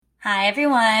Hi,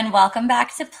 everyone. Welcome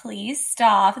back to Please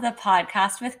Stop, the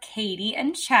podcast with Katie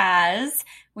and Chaz.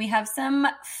 We have some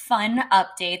fun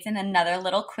updates and another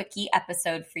little quickie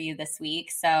episode for you this week.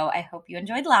 So I hope you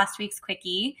enjoyed last week's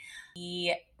quickie.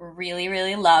 We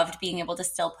really loved being able to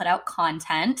still put out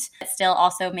content, but still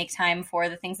also make time for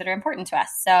the things that are important to us.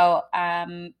 So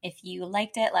if you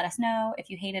liked it, let us know. If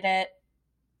you hated it,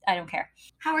 I don't care.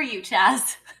 How are you,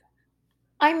 Chaz?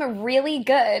 I'm really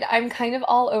good. I'm kind of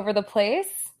all over the place.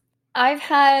 I've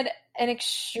had an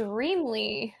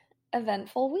extremely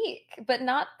eventful week, but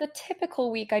not the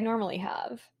typical week I normally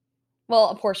have. Well,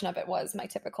 a portion of it was my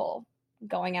typical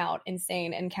going out,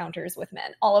 insane encounters with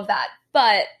men, all of that.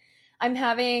 But I'm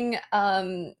having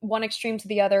one extreme to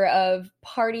the other of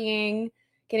partying,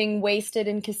 getting wasted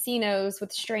in casinos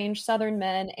with strange Southern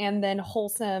men, and then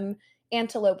wholesome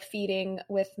antelope feeding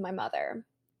with my mother.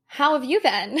 How have you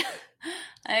been?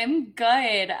 I'm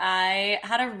good. I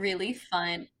had a really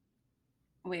fun.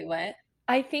 Wait, what?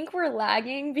 I think we're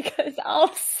lagging because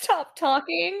I'll stop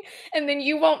talking and then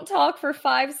you won't talk for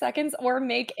 5 seconds or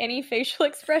make any facial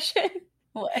expression.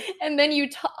 What? And then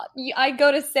I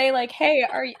go to say like, "Hey,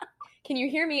 can you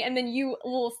hear me?" And then you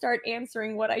will start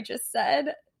answering what I just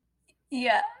said.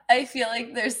 Yeah, I feel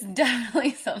like there's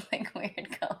definitely something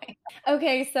weird going.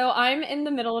 Okay, so I'm in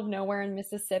the middle of nowhere in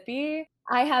Mississippi.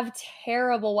 I have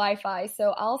terrible Wi-Fi,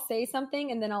 so I'll say something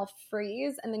and then I'll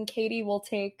freeze, and then Katie will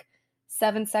take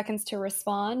 7 seconds to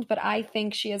respond, but I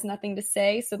think she has nothing to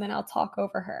say, so then I'll talk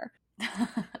over her.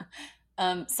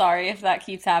 Sorry if that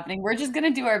keeps happening. We're just gonna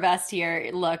do our best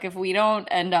here. Look, if we don't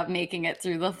end up making it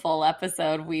through the full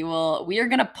episode, we are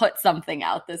gonna put something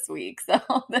out this week. So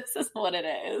this is what it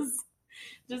is.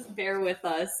 Just bear with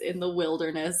us in the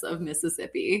wilderness of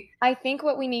Mississippi. I think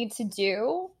what we need to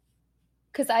do,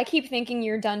 because I keep thinking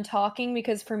you're done talking,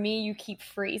 because for me, you keep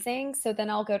freezing. So then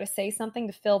I'll go to say something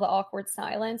to fill the awkward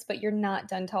silence, but you're not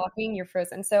done talking, you're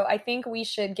frozen. So I think we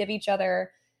should give each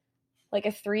other like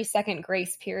a 3-second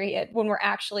grace period when we're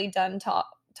actually done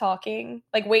talking.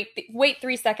 Like wait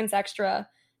 3 seconds extra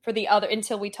for the other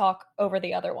until we talk over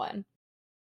the other one.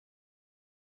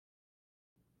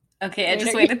 Okay, I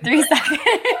just waited 3 seconds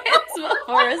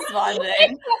before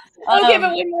responding. Okay,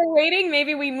 but when we're waiting,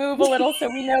 maybe we move a little so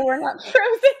we know we're not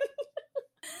frozen.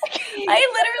 I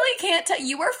literally can't tell.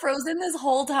 You were frozen this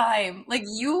whole time. Like,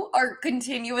 you are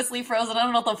continuously frozen. I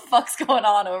don't know what the fuck's going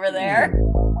on over there.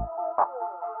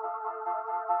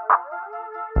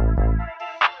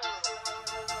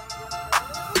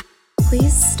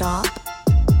 Please stop.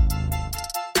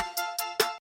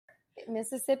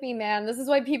 Mississippi, man. This is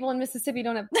why people in Mississippi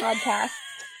don't have podcasts.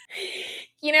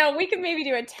 You know, we could maybe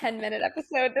do a 10-minute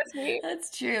episode this week.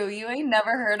 That's true. You ain't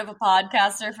never heard of a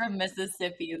podcaster from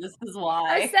Mississippi. This is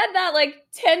why. I said that like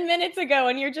 10 minutes ago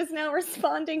and you're just now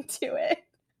responding to it.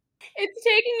 It's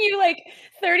taking you like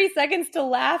 30 seconds to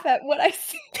laugh at what I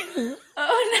said.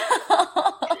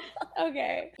 Oh, no.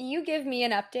 Okay. You give me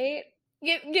an update.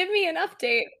 Give me an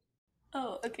update.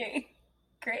 Oh, okay.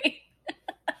 Great.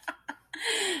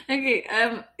 Okay,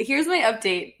 here's my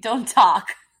update. Don't talk.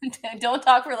 Don't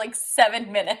talk for like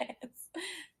 7 minutes.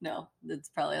 No, that's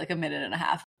probably like a minute and a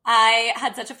half. I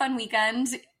had such a fun weekend.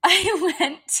 I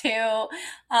went to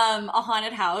a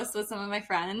haunted house with some of my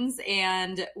friends,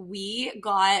 and we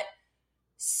got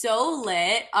so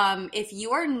lit. If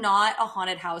you are not a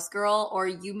haunted house girl, or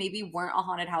you maybe weren't a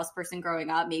haunted house person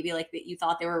growing up, maybe like that you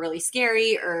thought they were really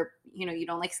scary, or you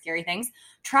don't like scary things,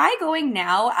 try going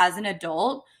now as an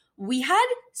adult. We had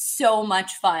so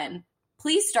much fun.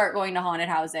 Please start going to haunted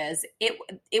houses.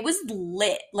 It was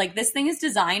lit. Like, this thing is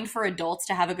designed for adults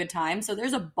to have a good time. So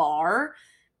there's a bar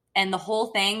and the whole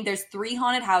thing, there's 3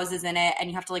 haunted houses in it, and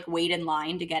you have to like wait in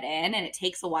line to get in, and it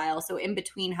takes a while. So in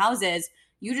between houses,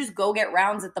 you just go get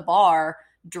rounds at the bar,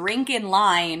 drink in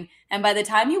line, and by the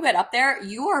time you get up there,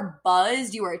 you are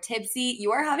buzzed, you are tipsy,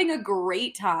 you are having a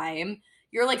great time.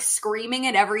 You're like screaming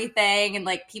at everything, and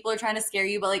like people are trying to scare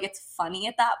you, but like it's funny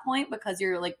at that point because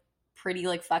you're like pretty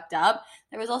like fucked up.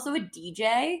 There was also a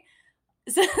DJ.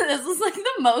 So this was like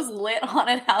the most lit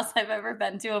haunted house I've ever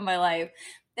been to in my life.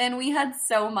 And we had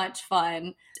so much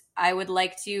fun. I would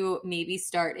like to maybe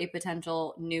start a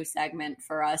potential new segment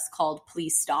for us called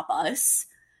Please Stop Us,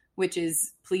 which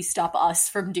is please stop us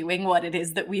from doing what it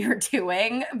is that we are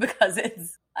doing, because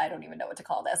I don't even know what to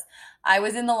call this. I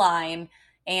was in the line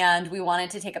and we wanted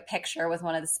to take a picture with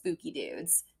one of the spooky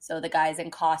dudes. So the guys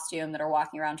in costume that are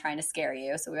walking around trying to scare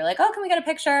you. So we were like, oh, can we get a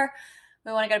picture?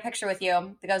 We want to get a picture with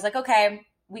you. The guy was like, okay.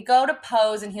 We go to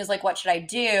pose, and he was like, what should I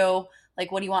do?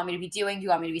 Like, what do you want me to be doing? Do you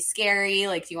want me to be scary?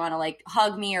 Like, do you want to like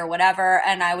hug me or whatever?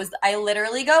 And I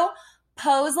literally go,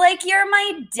 pose like you're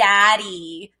my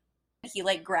daddy. He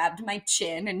like grabbed my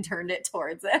chin and turned it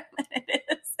towards him. It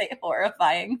is a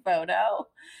horrifying photo.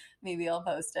 Maybe I'll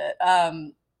post it.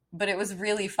 But it was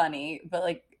really funny. But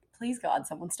like, please God,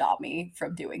 someone stop me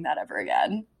from doing that ever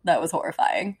again. That was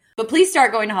horrifying. But please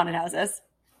start going to haunted houses.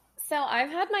 So I've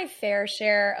had my fair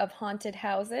share of haunted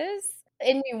houses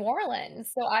in New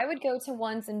Orleans. So I would go to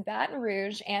ones in Baton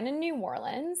Rouge and in New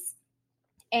Orleans.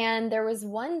 And there was the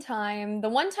one time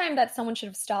that someone should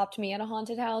have stopped me at a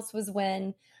haunted house was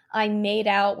when I made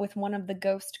out with one of the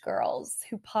ghost girls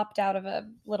who popped out of a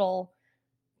little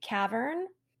cavern.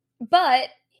 But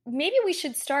maybe we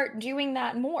should start doing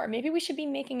that more. Maybe we should be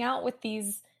making out with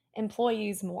these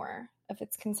employees more if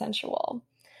it's consensual.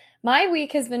 My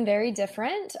week has been very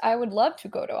different. I would love to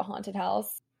go to a haunted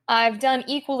house. I've done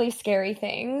equally scary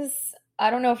things. I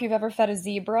don't know if you've ever fed a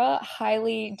zebra.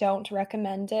 Highly don't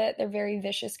recommend it. They're very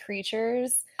vicious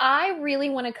creatures. I really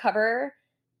want to cover,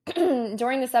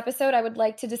 during this episode, I would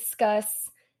like to discuss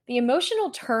the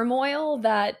emotional turmoil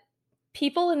that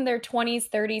people in their 20s,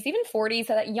 30s, even 40s,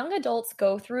 that young adults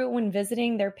go through when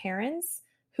visiting their parents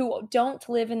who don't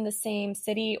live in the same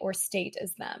city or state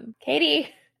as them. Katie,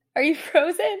 are you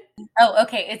frozen? Oh,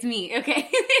 okay. It's me. Okay.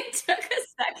 It took a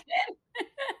second.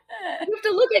 You have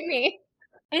to look at me.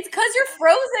 It's because you're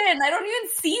frozen. I don't even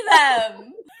see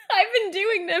them. I've been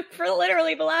doing them for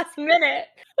literally the last minute.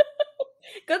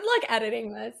 Good luck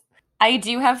editing this. I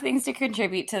do have things to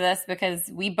contribute to this because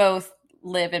we both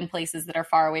live in places that are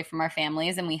far away from our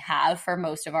families, and we have for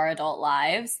most of our adult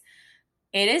lives.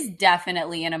 It is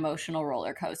definitely an emotional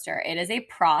roller coaster. It is a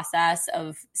process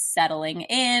of settling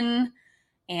in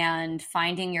and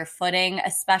finding your footing,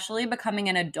 especially becoming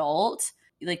an adult.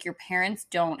 Like, your parents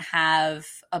don't have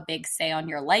a big say on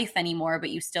your life anymore,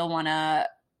 but you still want to,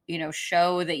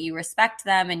 show that you respect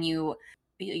them and you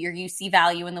see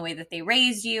value in the way that they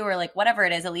raised you, or like whatever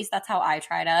it is. At least that's how I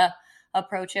try to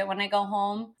approach it when I go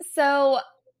home. So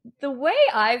the way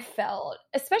I've felt,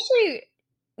 especially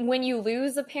when you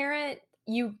lose a parent,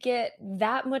 you get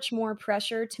that much more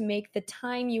pressure to make the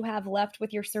time you have left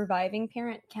with your surviving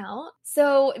parent count.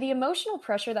 So the emotional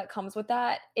pressure that comes with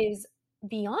that is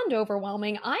beyond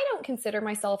overwhelming. I don't consider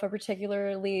myself a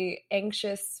particularly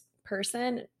anxious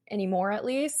person anymore, at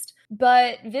least.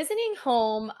 But visiting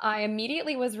home, I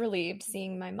immediately was relieved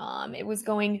seeing my mom. It was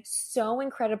going so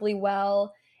incredibly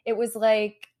well. It was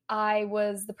like I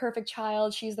was the perfect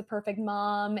child. She's the perfect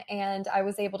mom. And I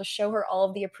was able to show her all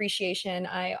of the appreciation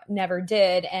I never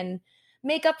did and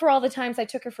make up for all the times I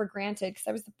took her for granted because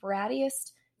I was the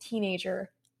brattiest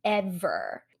teenager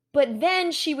ever. But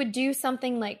then she would do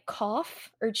something like cough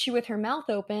or chew with her mouth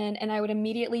open, and I would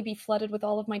immediately be flooded with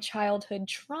all of my childhood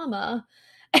trauma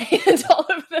and all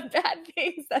of the bad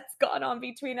things that's gone on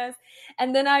between us.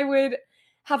 And then I would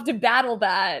have to battle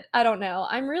that. I don't know.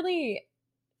 I'm really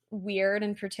weird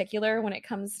in particular when it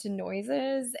comes to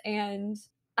noises. And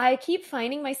I keep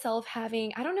finding myself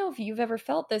having, I don't know if you've ever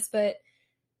felt this, but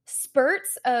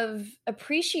spurts of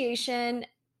appreciation,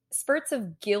 spurts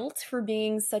of guilt for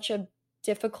being such a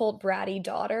difficult, bratty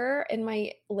daughter in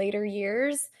my later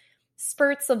years,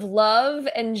 spurts of love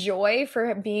and joy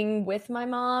for being with my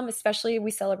mom, especially we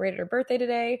celebrated her birthday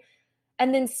today,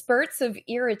 and then spurts of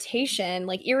irritation,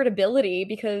 like irritability,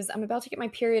 because I'm about to get my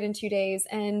period in 2 days,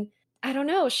 and I don't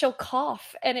know, she'll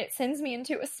cough, and it sends me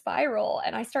into a spiral,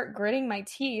 and I start gritting my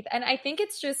teeth, and I think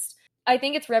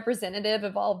it's representative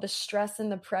of all the stress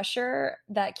and the pressure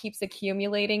that keeps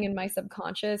accumulating in my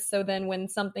subconscious, so then when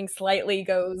something slightly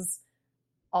goes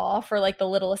off or like the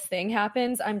littlest thing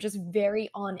happens, I'm just very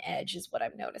on edge is what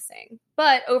I'm noticing.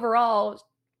 But overall,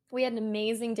 we had an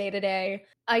amazing day today.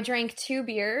 I drank 2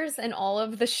 beers and all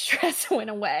of the stress went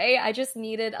away. I just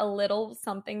needed a little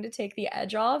something to take the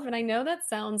edge off. And I know that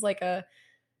sounds like a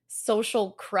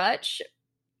social crutch,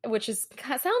 which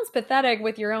sounds pathetic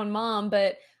with your own mom,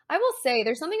 but I will say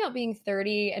there's something about being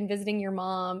 30 and visiting your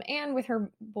mom and with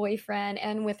her boyfriend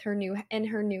and with her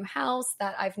new house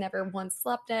that I've never once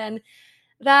slept in,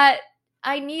 that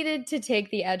I needed to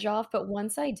take the edge off. But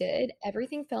once I did,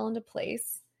 everything fell into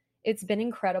place. It's been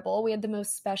incredible. We had the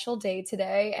most special day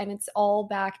today, and it's all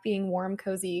back being warm,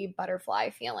 cozy, butterfly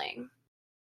feeling.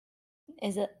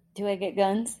 Is it? Do I get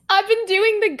guns? I've been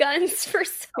doing the guns for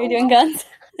so long. You're doing guns?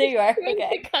 There you are. Doing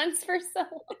Okay. the guns for so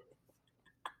long.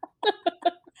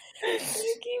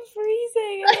 You keep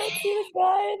freezing. I don't see the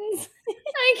guns.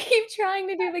 I keep trying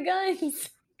to do the guns.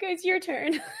 It's your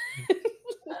turn.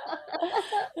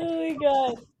 Oh my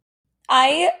God.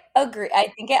 I agree. I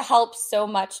think it helps so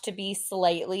much to be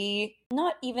slightly,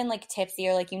 not even like tipsy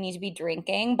or like you need to be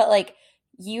drinking, but like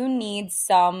you need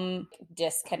some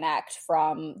disconnect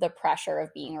from the pressure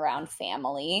of being around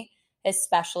family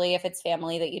especially if it's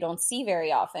family that you don't see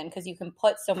very often, because you can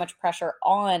put so much pressure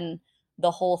on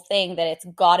the whole thing that it's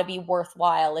got to be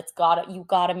worthwhile. You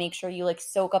got to make sure you like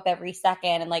soak up every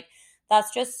second. And like,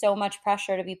 that's just so much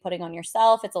pressure to be putting on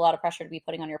yourself. It's a lot of pressure to be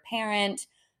putting on your parent,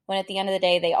 when at the end of the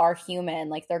day, they are human.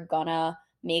 Like, they're gonna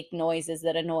make noises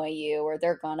that annoy you, or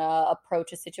they're gonna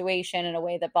approach a situation in a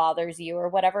way that bothers you, or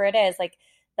whatever it is. Like,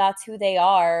 that's who they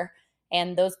are.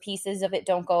 And those pieces of it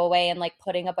don't go away. And like,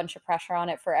 putting a bunch of pressure on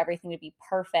it for everything to be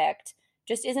perfect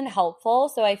just isn't helpful.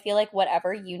 So I feel like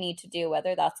whatever you need to do,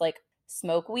 whether that's like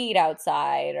smoke weed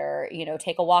outside, or, you know,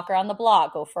 take a walk around the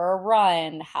block, go for a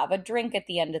run, have a drink at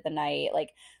the end of the night, like,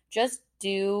 just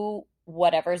do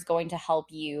whatever's going to help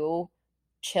you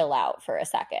chill out for a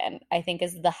second, I think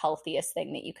is the healthiest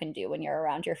thing that you can do when you're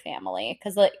around your family.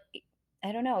 Because like,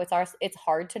 I don't know, it's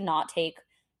hard to not take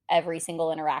every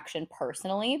single interaction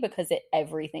personally, because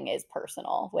everything is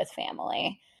personal with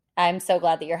family. I'm so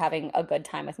glad that you're having a good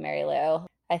time with Mary Lou.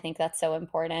 I think that's so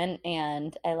important,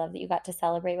 and I love that you got to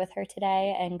celebrate with her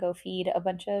today and go feed a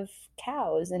bunch of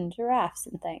cows and giraffes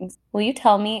and things. Will you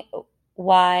tell me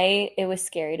why it was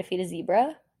scary to feed a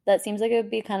zebra? That seems like it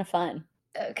would be kind of fun.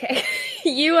 Okay.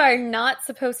 You are not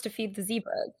supposed to feed the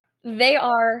zebras. They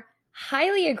are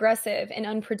highly aggressive and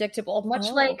unpredictable, much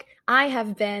like I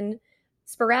have been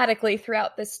sporadically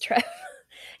throughout this trip.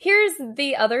 Here's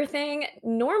the other thing.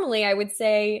 Normally, I would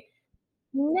say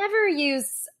never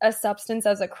use a substance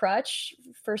as a crutch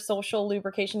for social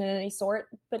lubrication of any sort,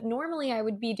 but normally I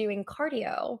would be doing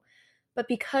cardio. But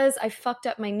because I fucked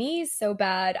up my knees so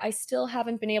bad, I still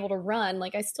haven't been able to run.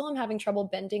 Like, I still am having trouble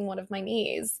bending one of my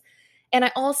knees. And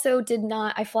I also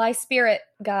I fly Spirit,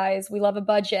 guys. We love a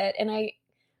budget. And I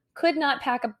could not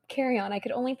pack a carry-on. I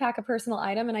could only pack a personal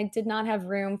item, and I did not have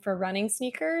room for running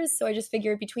sneakers. So I just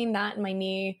figured between that and my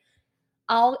knee,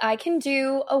 I can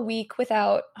do a week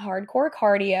without hardcore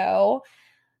cardio.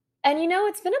 And you know,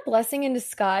 it's been a blessing in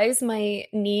disguise, my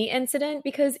knee incident,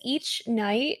 because each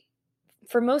night,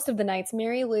 for most of the nights,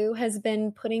 Mary Lou has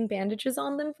been putting bandages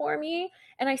on them for me,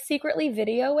 and I secretly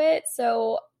video it.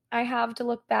 So I have to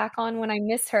look back on when I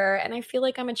miss her, and I feel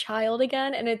like I'm a child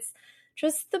again. And it's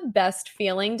just the best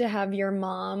feeling to have your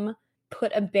mom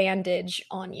put a bandage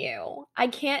on you. I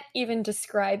can't even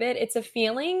describe it. It's a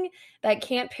feeling that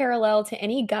can't parallel to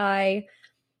any guy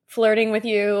flirting with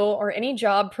you or any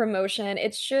job promotion.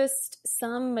 It's just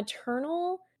some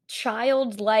maternal,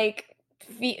 childlike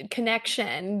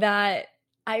connection that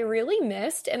I really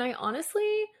missed. And I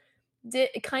honestly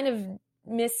kind of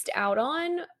missed out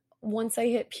on once I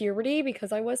hit puberty,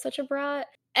 because I was such a brat.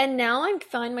 And now I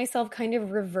find myself kind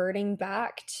of reverting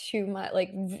back to my,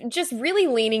 like, just really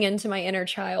leaning into my inner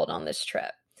child on this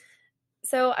trip.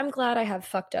 So I'm glad I have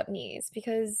fucked up knees,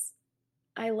 because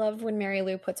I love when Mary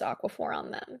Lou puts Aquaphor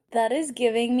on them. That is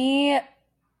giving me,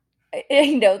 I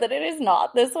know that it is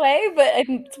not this way, but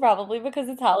it's probably because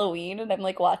it's Halloween and I'm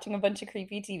like watching a bunch of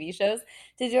creepy TV shows.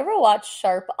 Did you ever watch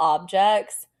Sharp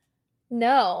Objects?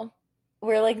 No.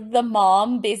 Where like the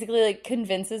mom basically like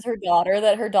convinces her daughter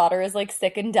that her daughter is like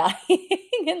sick and dying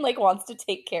and like wants to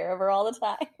take care of her all the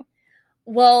time.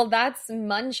 Well, that's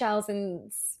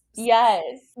Munchausen's. Yes.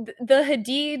 The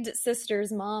Hadid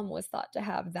sisters' mom was thought to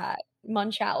have that,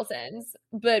 Munchausen's,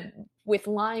 but with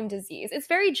Lyme disease. It's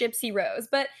very Gypsy Rose.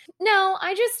 But no,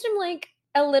 I just am like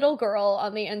a little girl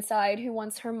on the inside who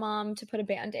wants her mom to put a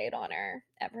Band-Aid on her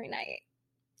every night.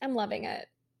 I'm loving it.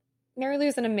 Mary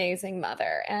Lou's an amazing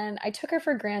mother, and I took her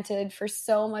for granted for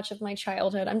so much of my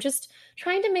childhood. I'm just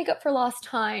trying to make up for lost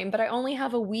time, but I only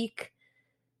have a week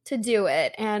to do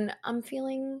it, and I'm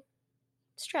feeling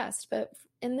stressed. But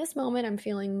in this moment, I'm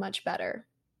feeling much better.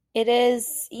 It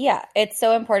is, yeah, it's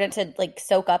so important to like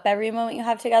soak up every moment you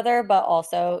have together, but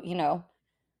also, you know,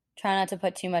 try not to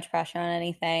put too much pressure on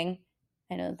anything.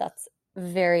 I know that's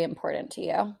very important to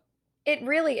you. It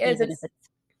really is. Even if it's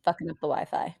fucking up the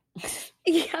Wi-Fi.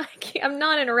 Yeah, I'm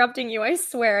not interrupting you, I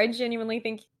swear. I genuinely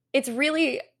think it's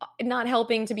really not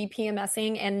helping to be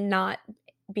PMSing and not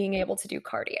being able to do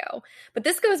cardio. But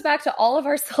this goes back to all of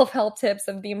our self-help tips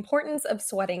of the importance of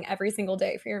sweating every single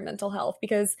day for your mental health,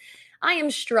 because I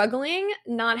am struggling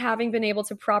not having been able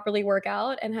to properly work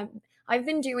out, and I've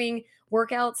been doing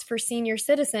workouts for senior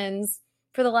citizens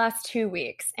for the last 2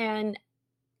 weeks, and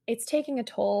it's taking a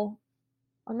toll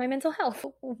on my mental health.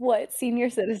 What senior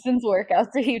citizens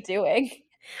workouts are you doing?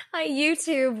 I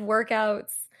YouTube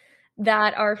workouts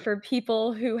that are for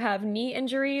people who have knee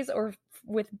injuries or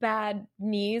with bad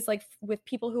knees, like with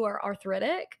people who are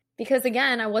arthritic. Because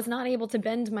again, I was not able to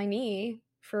bend my knee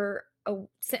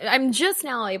I'm just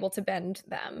now able to bend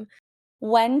them.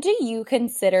 When do you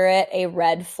consider it a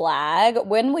red flag?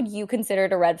 When would you consider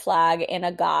it a red flag in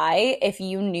a guy if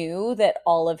you knew that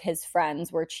all of his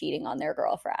friends were cheating on their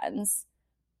girlfriends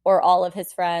or all of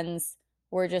his friends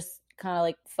were just kind of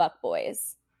like fuck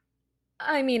boys?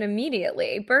 I mean,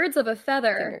 immediately, birds of a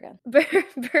feather, Finger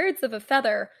gun. birds of a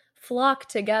feather flock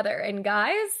together. And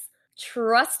guys,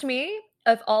 trust me,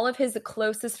 if all of his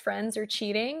closest friends are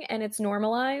cheating and it's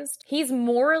normalized, he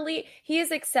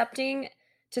is accepting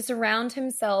to surround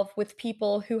himself with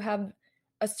people who have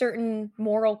a certain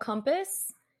moral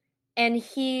compass, and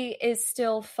he is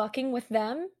still fucking with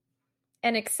them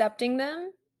and accepting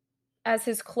them as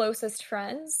his closest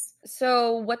friends.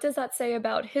 So what does that say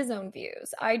about his own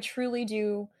views? I truly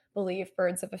do believe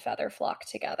birds of a feather flock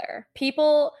together.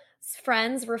 People's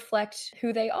friends reflect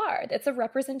who they are. It's a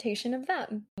representation of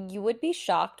them. You would be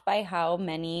shocked by how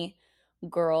many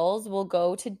girls will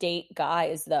go to date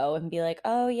guys though and be like,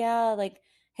 oh yeah, like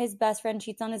his best friend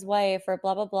cheats on his wife or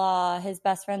blah blah blah. His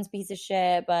best friend's a piece of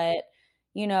shit, but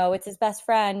you know, it's his best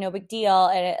friend, no big deal.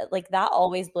 And like that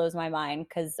always blows my mind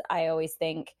because I always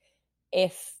think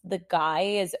if the guy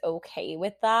is okay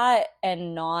with that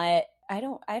and not I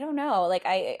don't know. Like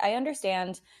I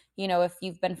understand, you know, if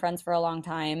you've been friends for a long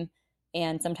time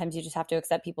and sometimes you just have to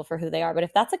accept people for who they are, but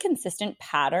if that's a consistent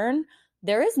pattern,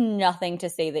 there is nothing to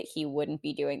say that he wouldn't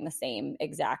be doing the same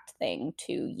exact thing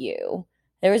to you.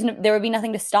 There would be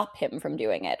nothing to stop him from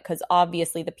doing it because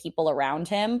obviously the people around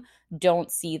him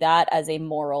don't see that as a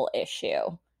moral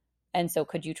issue. And so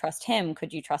could you trust him?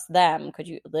 Could you trust them? Could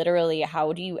you literally,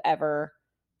 how do you ever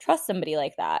trust somebody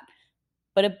like that?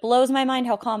 But it blows my mind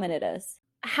how common it is.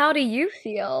 How do you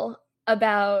feel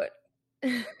about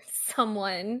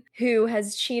someone who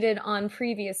has cheated on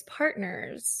previous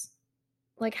partners?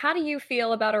 Like, how do you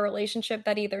feel about a relationship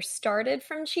that either started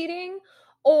from cheating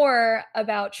or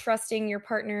about trusting your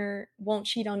partner won't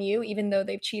cheat on you even though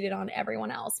they've cheated on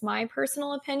everyone else? My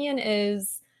personal opinion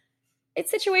is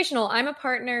it's situational. I'm a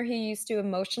partner who used to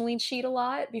emotionally cheat a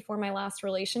lot before my last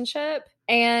relationship,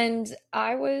 and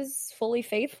I was fully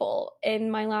faithful in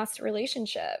my last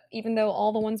relationship, even though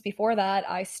all the ones before that,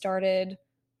 I started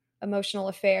emotional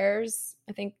affairs.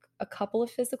 I think a couple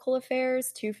of physical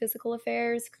affairs, 2 physical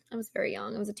affairs. I was very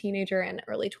young. I was a teenager and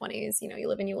early 20s. You know, you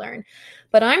live and you learn.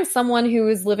 But I'm someone who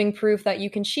is living proof that you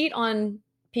can cheat on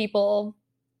people,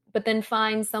 but then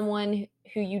find someone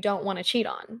who you don't want to cheat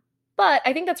on. But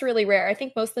I think that's really rare. I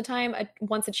think most of the time,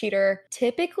 once a cheater,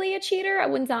 typically a cheater. I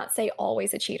would not say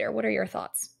always a cheater. What are your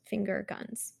thoughts? Finger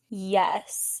guns.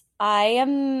 Yes, I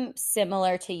am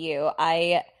similar to you.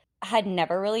 I had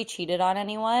never really cheated on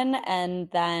anyone, and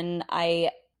then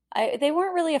they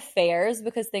weren't really affairs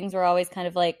because things were always kind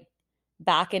of like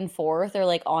back and forth or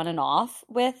like on and off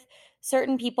with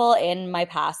certain people in my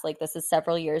past. Like this is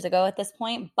several years ago at this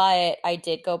point, but I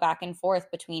did go back and forth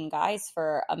between guys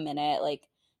for a minute, like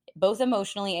both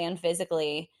emotionally and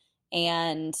physically.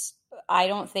 And I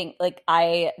don't think like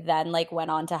I then like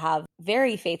went on to have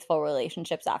very faithful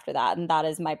relationships after that. And that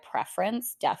is my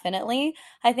preference, definitely.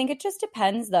 I think it just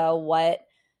depends though what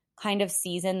kind of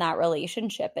season that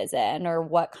relationship is in or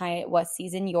what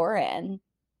season you're in.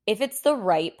 If it's the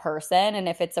right person and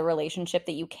if it's a relationship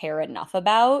that you care enough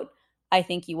about, I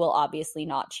think you will obviously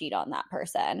not cheat on that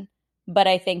person. But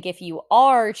I think if you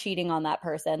are cheating on that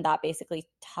person, that basically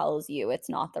tells you it's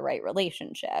not the right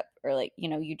relationship or like, you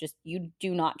know, you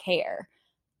do not care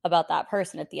about that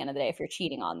person at the end of the day if you're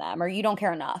cheating on them or you don't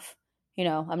care enough. You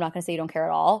know, I'm not going to say you don't care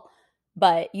at all,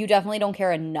 but you definitely don't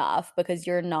care enough because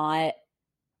you're not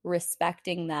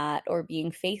respecting that or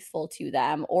being faithful to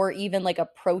them or even like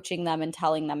approaching them and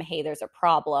telling them, hey, there's a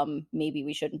problem. Maybe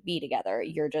we shouldn't be together.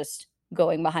 You're just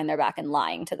going behind their back and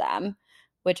lying to them,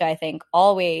 which I think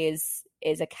always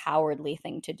is a cowardly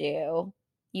thing to do.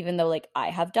 Even though like I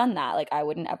have done that, like I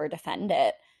wouldn't ever defend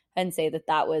it and say that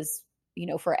that was, you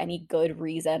know, for any good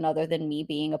reason other than me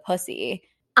being a pussy.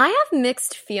 I have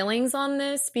mixed feelings on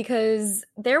this because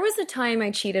there was a time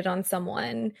I cheated on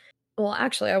someone. Well,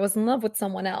 actually, I was in love with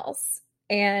someone else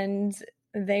and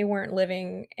they weren't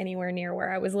living anywhere near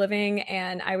where I was living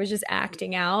and I was just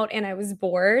acting out and I was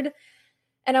bored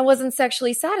and I wasn't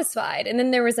sexually satisfied. And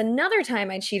then there was another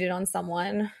time I cheated on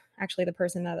someone, actually the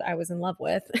person that I was in love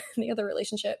with in the other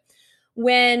relationship,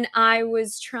 when I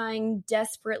was trying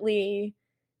desperately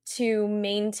to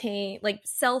maintain, like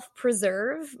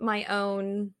self-preserve my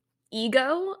own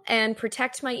ego and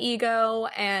protect my ego.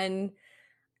 And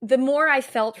the more I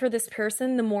felt for this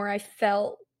person, the more I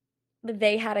felt that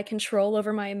they had a control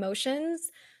over my emotions.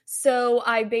 So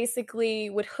I basically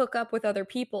would hook up with other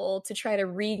people to try to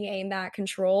regain that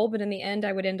control. But in the end,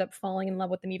 I would end up falling in love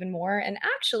with them even more. And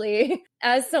actually,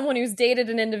 as someone who's dated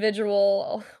an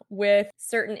individual with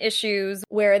certain issues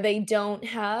where they don't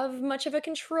have much of a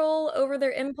control over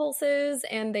their impulses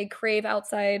and they crave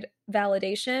outside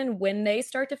validation when they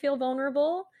start to feel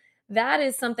vulnerable, that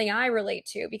is something I relate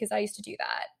to because I used to do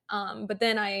that. But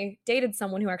then I dated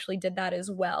someone who actually did that as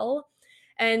well.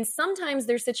 And sometimes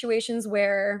there's situations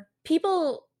where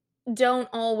people don't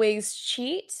always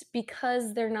cheat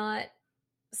because they're not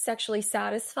sexually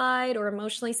satisfied or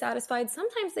emotionally satisfied.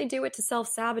 Sometimes they do it to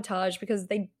self-sabotage because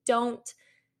they don't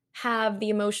have the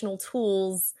emotional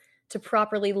tools to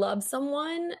properly love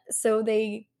someone. So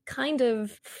they kind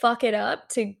of fuck it up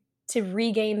to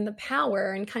regain the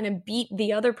power and kind of beat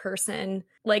the other person.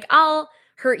 Like, I'll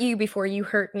hurt you before you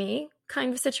hurt me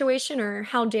kind of situation, or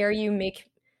how dare you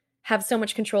have so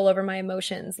much control over my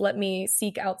emotions. Let me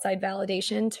seek outside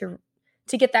validation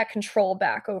to get that control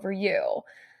back over you.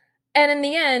 And in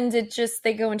the end,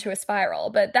 they go into a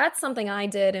spiral. But that's something I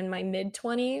did in my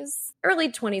mid-20s, early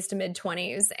 20s to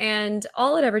mid-20s. And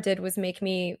all it ever did was make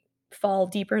me fall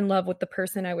deeper in love with the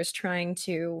person I was trying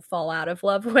to fall out of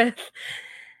love with.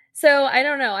 So I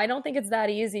don't know. I don't think it's that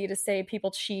easy to say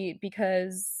people cheat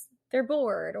because they're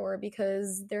bored or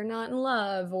because they're not in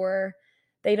love or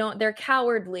they're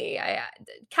cowardly.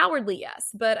 Cowardly, yes.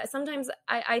 But sometimes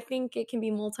I think it can be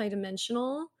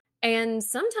multidimensional. And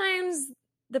sometimes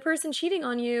the person cheating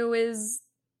on you is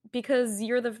because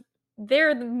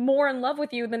they're more in love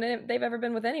with you than they've ever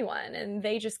been with anyone. And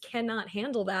they just cannot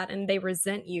handle that and they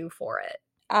resent you for it.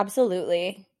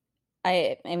 Absolutely.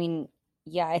 I mean,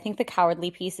 yeah, I think the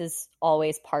cowardly piece is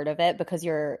always part of it because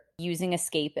you're using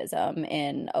escapism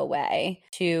in a way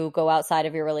to go outside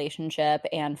of your relationship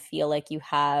and feel like you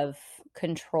have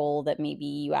control that maybe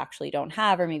you actually don't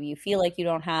have, or maybe you feel like you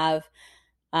don't have.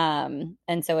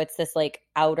 And so it's this like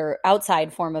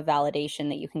outside form of validation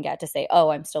that you can get to say, oh,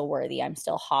 I'm still worthy. I'm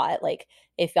still hot. Like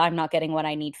if I'm not getting what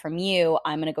I need from you,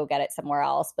 I'm going to go get it somewhere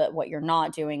else. But what you're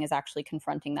not doing is actually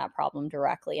confronting that problem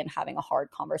directly and having a hard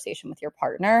conversation with your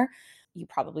partner. You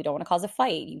probably don't want to cause a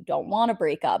fight. You don't want to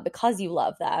break up because you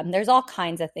love them. There's all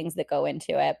kinds of things that go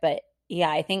into it. But yeah,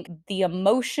 I think the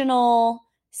emotional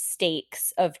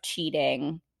stakes of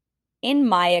cheating, in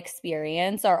my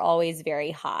experience, are always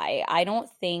very high. I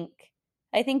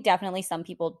think definitely some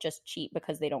people just cheat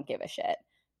because they don't give a shit,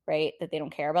 right? That they don't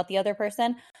care about the other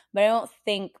person. But I don't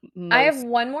think I have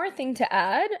one more thing to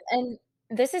add, and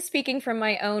this is speaking from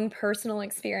my own personal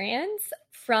experience,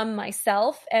 from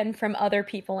myself and from other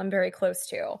people I'm very close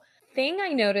to. Thing I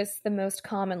notice the most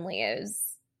commonly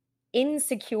is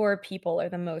insecure people are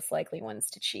the most likely ones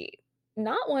to cheat.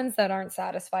 Not ones that aren't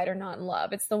satisfied or not in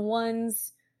love. It's the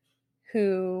ones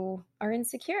who are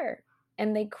insecure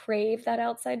and they crave that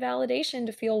outside validation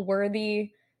to feel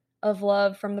worthy of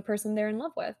love from the person they're in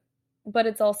love with. But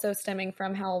it's also stemming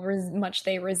from how much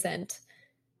they resent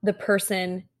the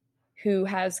person who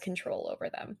has control over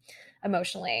them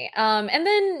emotionally. And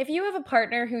then if you have a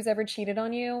partner who's ever cheated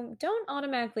on you, don't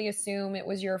automatically assume it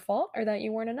was your fault or that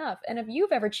you weren't enough. And if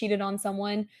you've ever cheated on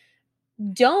someone,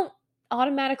 don't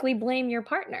automatically blame your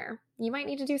partner. You might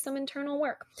need to do some internal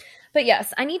work. But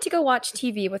yes, I need to go watch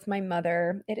TV with my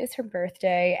mother. It is her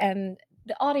birthday, and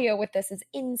the audio with this is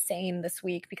insane this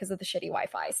week because of the shitty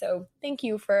Wi-Fi. So thank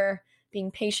you for being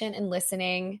patient and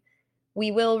listening. We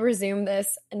will resume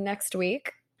this next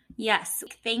week. Yes.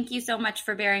 Thank you so much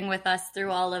for bearing with us through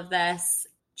all of this.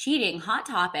 Cheating, hot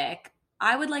topic.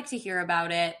 I would like to hear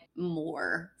about it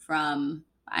more from,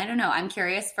 I don't know, I'm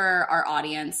curious for our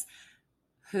audience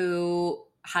who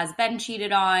has been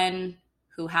cheated on,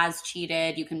 who has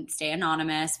cheated. You can stay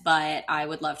anonymous, but I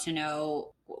would love to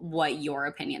know what your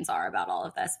opinions are about all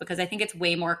of this, because I think it's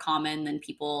way more common than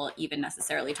people even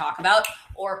necessarily talk about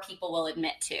or people will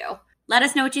admit to. Let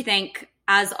us know what you think.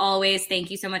 As always, thank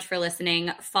you so much for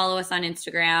listening. Follow us on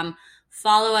Instagram.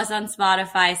 Follow us on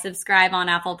Spotify. Subscribe on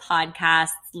Apple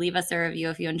Podcasts. Leave us a review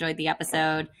if you enjoyed the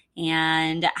episode.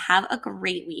 And have a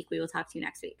great week. We will talk to you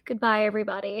next week. Goodbye,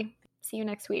 everybody. See you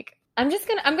next week. I'm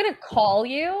gonna call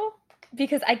you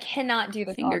because I cannot do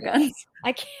this. Finger guns.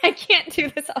 I can't do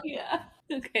this. Yeah.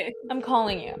 Okay. I'm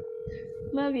calling you.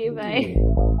 Love you. Bye.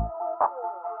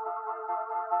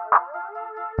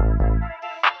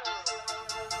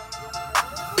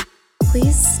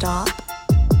 Please stop.